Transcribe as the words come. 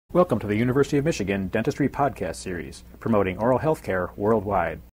Welcome to the University of Michigan Dentistry Podcast Series, promoting oral health care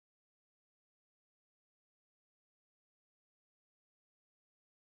worldwide.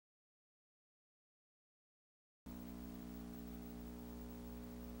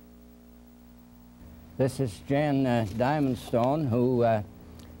 This is Jan Diamondstone, who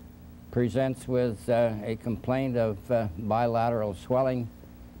presents with a complaint of bilateral swelling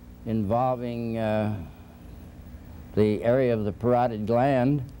involving the area of the parotid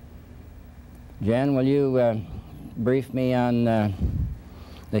gland. Jan, will you brief me on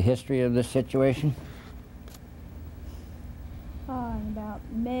the history of this situation? In about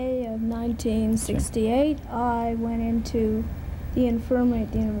May of 1968, I went into the infirmary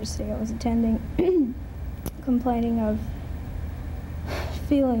at the university I was attending, complaining of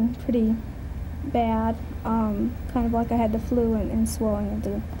feeling pretty bad, kind of like I had the flu and swelling of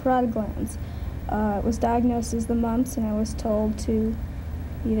the parotid glands. It was diagnosed as the mumps, and I was told to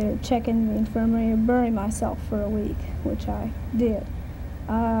either check in the infirmary or bury myself for a week, which I did,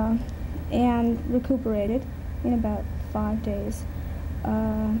 and recuperated in about 5 days.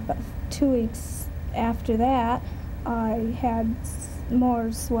 About 2 weeks after that, I had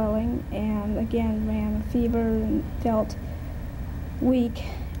more swelling and again ran a fever and felt weak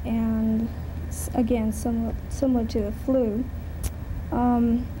and again similar to the flu,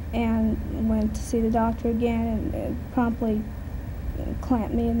 and went to see the doctor again and promptly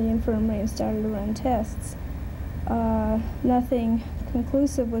clamped me in the infirmary and started to run tests. Nothing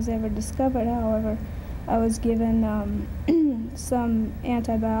conclusive was ever discovered. However, I was given some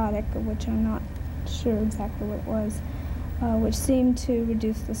antibiotic, which I'm not sure exactly what it was, which seemed to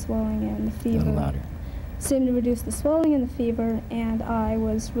reduce the swelling and the fever. A little louder. Seemed to reduce the swelling and the fever, and I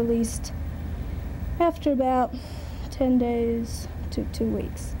was released after about 10 days to 2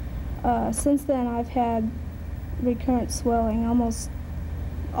 weeks. Since then, I've had recurrent swelling almost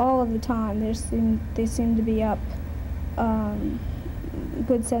all of the time. They seem to be up a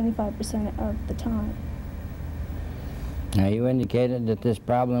good 75% of the time. Now, you indicated that this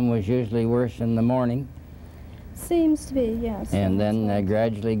problem was usually worse in the morning. Seems to be, yes. And then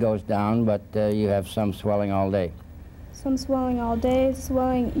gradually goes down, but you have some swelling all day. Some swelling all day.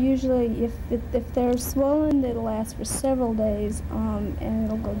 Swelling, usually, if they're swollen, it'll last for several days, and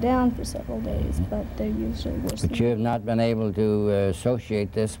it'll go down for several days, but they're usually worse. But you have not been able to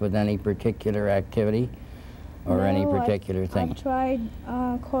associate this with any particular activity or any particular thing? I've tried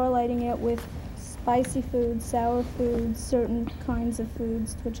correlating it with spicy foods, sour foods, certain kinds of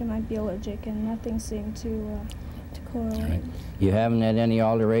foods to which I might be allergic, and nothing seemed to correlate. Right. You haven't had any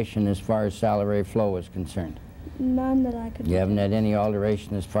alteration as far as salivary flow is concerned? None that I could. You haven't had any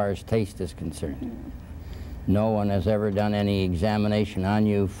alteration as far as taste is concerned? No one has ever done any examination on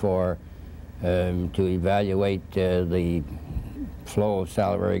you for to evaluate the flow of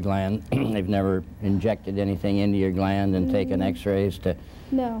salivary gland? They've never injected anything into your gland and taken x-rays to...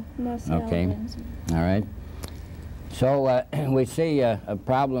 No salivary. Okay, all right. So we see a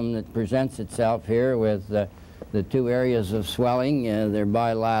problem that presents itself here with the two areas of swelling. They're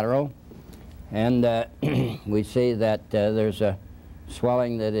bilateral, and we see that there's a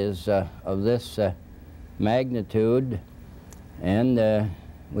swelling that is of this magnitude, and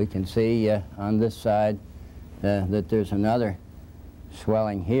we can see on this side that there's another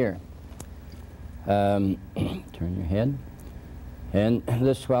swelling here. Turn your head. And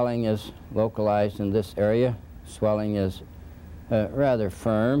this swelling is localized in this area. Swelling is rather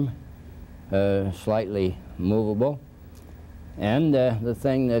firm, slightly movable. And the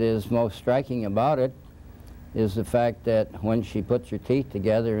thing that is most striking about it is the fact that when she puts her teeth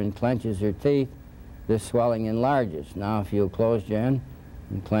together and clenches her teeth, this swelling enlarges. Now, if you'll close, Jan,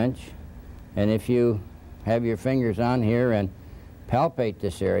 and clench, and if you have your fingers on here and palpate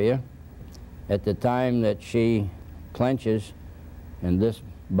this area, at the time that she clenches and this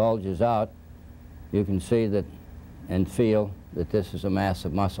bulges out, you can see that and feel that this is a mass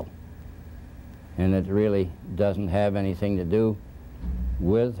of muscle. And it really doesn't have anything to do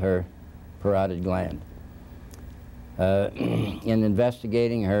with her parotid gland. In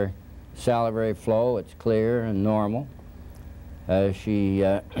investigating her salivary flow, it's clear and normal. She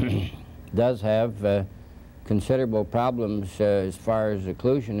does have considerable problems as far as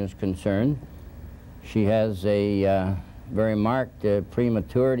occlusion is concerned. She has a very marked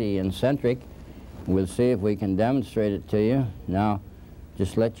prematurity in centric. We'll see if we can demonstrate it to you. Now,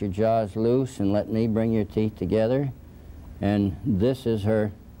 just let your jaws loose and let me bring your teeth together. And this is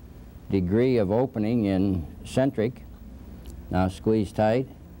her degree of opening in centric. Now squeeze tight,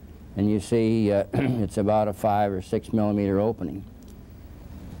 and you see it's about a 5 or 6 millimeter opening.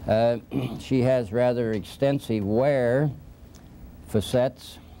 She has rather extensive wear,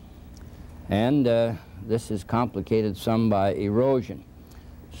 facets, And this is complicated some by erosion.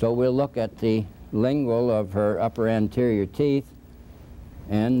 So we'll look at the lingual of her upper anterior teeth.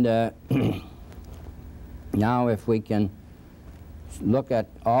 And now if we can look at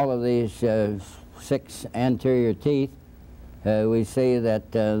all of these 6 anterior teeth, we see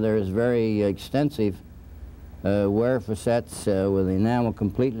that there's very extensive wear facets with the enamel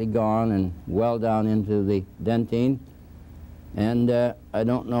completely gone and well down into the dentine. And I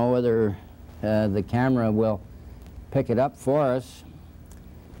don't know whether the camera will pick it up for us.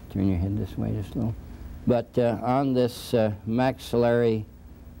 Turn your head this way just a little. But on this maxillary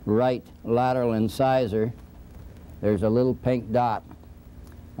right lateral incisor, there's a little pink dot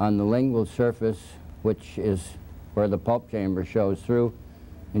on the lingual surface, which is where the pulp chamber shows through,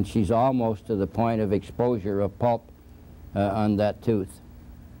 and she's almost to the point of exposure of pulp on that tooth.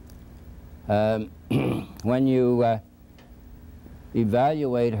 When you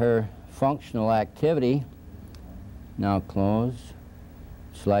evaluate her functional activity, now close,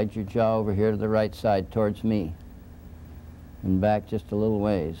 slide your jaw over here to the right side towards me, and back just a little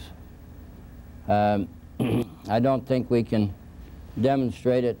ways. I don't think we can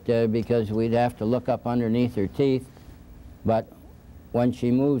demonstrate it because we'd have to look up underneath her teeth, but when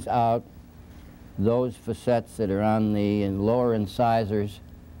she moves out, those facets that are on the lower incisors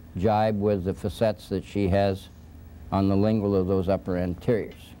jibe with the facets that she has on the lingual of those upper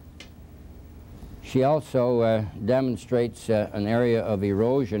anteriors. She also demonstrates an area of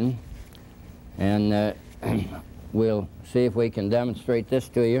erosion, and we'll see if we can demonstrate this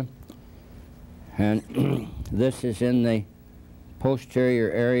to you. And this is in the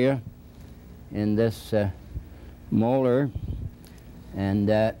posterior area in this molar, and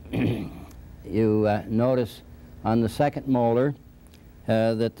you notice on the second molar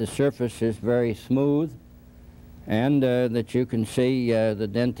that the surface is very smooth, and that you can see the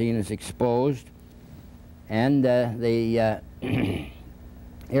dentine is exposed, and the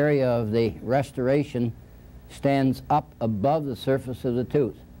area of the restoration stands up above the surface of the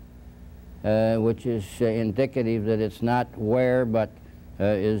tooth, which is indicative that it's not wear, but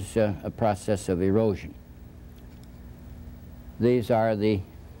is a process of erosion. These are the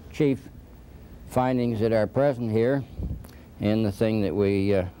chief findings that are present here, and the thing that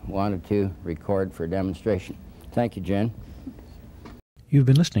we wanted to record for demonstration. Thank you, Jen. You've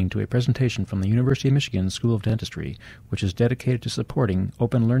been listening to a presentation from the University of Michigan School of Dentistry, which is dedicated to supporting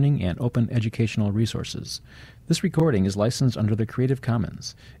open learning and open educational resources. This recording is licensed under the Creative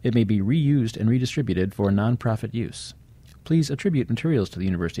Commons. It may be reused and redistributed for nonprofit use. Please attribute materials to the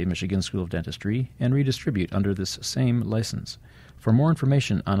University of Michigan School of Dentistry and redistribute under this same license. For more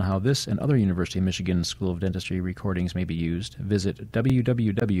information on how this and other University of Michigan School of Dentistry recordings may be used, visit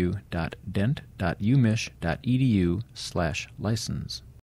www.dent.umich.edu/license.